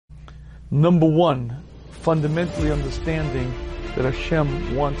Number one, fundamentally understanding that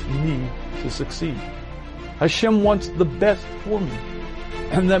Hashem wants me to succeed. Hashem wants the best for me.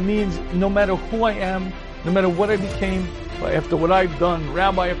 And that means no matter who I am, no matter what I became, after what I've done,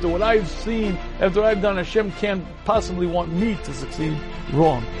 Rabbi, after what I've seen, after what I've done, Hashem can't possibly want me to succeed.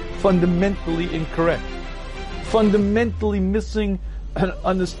 Wrong. Fundamentally incorrect. Fundamentally missing an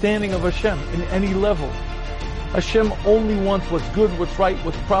understanding of Hashem in any level. Hashem only wants what's good, what's right,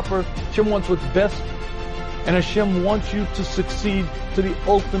 what's proper. Hashem wants what's best. And Hashem wants you to succeed to the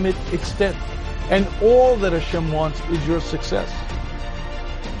ultimate extent. And all that Hashem wants is your success.